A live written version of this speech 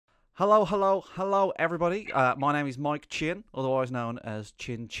Hello, hello, hello, everybody. My name is Mike Chinn, otherwise known as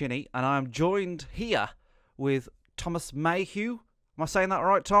Chinny, and I'm joined here with Thomas Mayhew. Am I saying that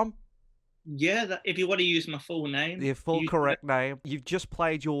right, Tom? Yeah, if you want to use my full name, The full correct name. You've just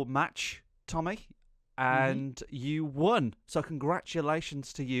played your match, Tommy, hmm and you won. So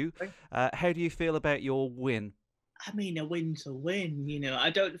congratulations to you. How do you feel about your win? I mean, a win's a win.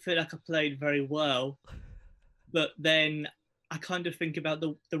 I don't feel like I played very well, but then I kind of think about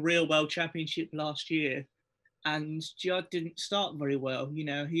the real World Championship last year, and Judd didn't start very well.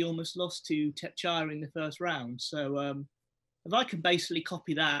 He almost lost to Tepchire in the first round. So if I can basically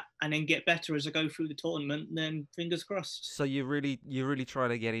copy that and then get better as I go through the tournament, then fingers crossed. So you're really trying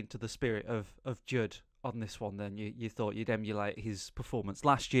to get into the spirit of Judd on this one. Then you thought you'd emulate his performance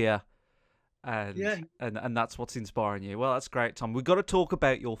last year and Yeah. and that's what's inspiring you. Well, that's great, Tom. We've got to talk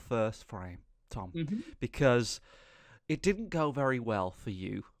about your first frame, Tom, hmm because it didn't go very well for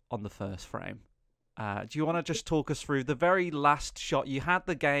you on the first frame. Do you want to just talk us through the very last shot? You had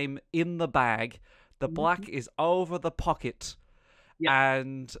the game in the bag. The black is over the pocket. Yeah.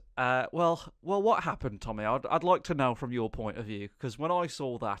 And what happened, Tommy? I'd like to know from your point of view, because when I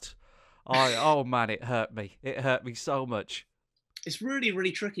saw that, oh man, it hurt me. It hurt me so much. It's really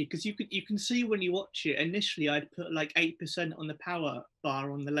really tricky because you can see when you watch it. Initially I'd put like 8% on the power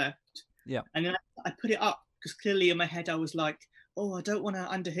bar on the left, Yeah. and then I put it up because clearly in my head I was like, oh, I don't want to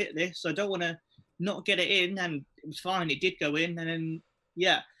underhit this, I don't want to not get it in, and it was fine, it did go in. And then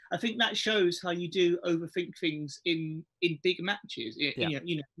yeah, I think that shows how you do overthink things in big matches. Yeah.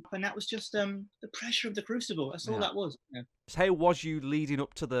 And that was just the pressure of the Crucible. That's all Yeah. that was. So how was you leading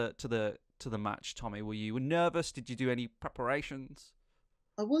up to the match, Tommy? Were you nervous? Did you do any preparations?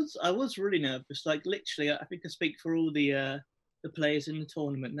 I was really nervous. Like literally, I think I speak for all the players in the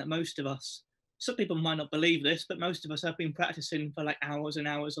tournament that most of us, some people might not believe this, but most of us have been practicing for like hours and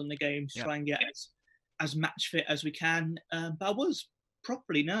hours on the game to Yeah. try and get as match fit as we can. But I was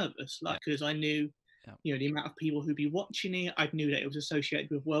properly nervous, Yeah. like because I knew, Yeah. the amount of people who'd be watching it. I knew that it was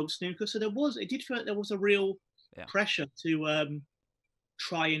associated with World Snooker, so it did feel like there was a real Yeah. pressure to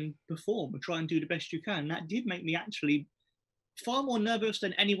try and perform and try and do the best you can. That did make me actually far more nervous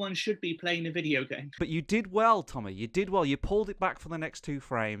than anyone should be playing a video game. But you did well, Tommy. You did well. You pulled it back for the next two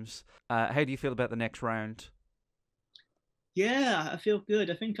frames. How do you feel about the next round? Yeah, I feel good.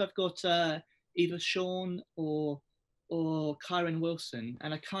 I think I've got either Sean or Kyron Wilson,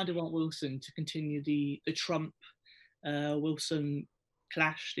 and I kind of want Wilson to continue the Trump Wilson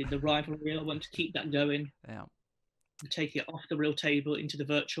clash, the rivalry. I want to keep that going, Yeah. take it off the real table into the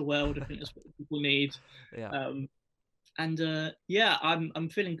virtual world. I think that's what people need. Yeah. Um, and yeah, I'm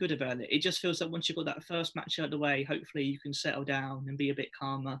feeling good about it. It just feels like once you've got that first match out of the way, hopefully you can settle down and be a bit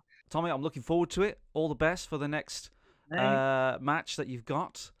calmer. Tommy, I'm looking forward to it. All the best for the next Hey, match that you've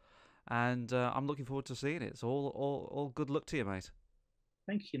got, and I'm looking forward to seeing it. So all good luck to you, mate.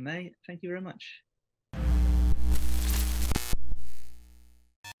 thank you, mate. Thank you very much.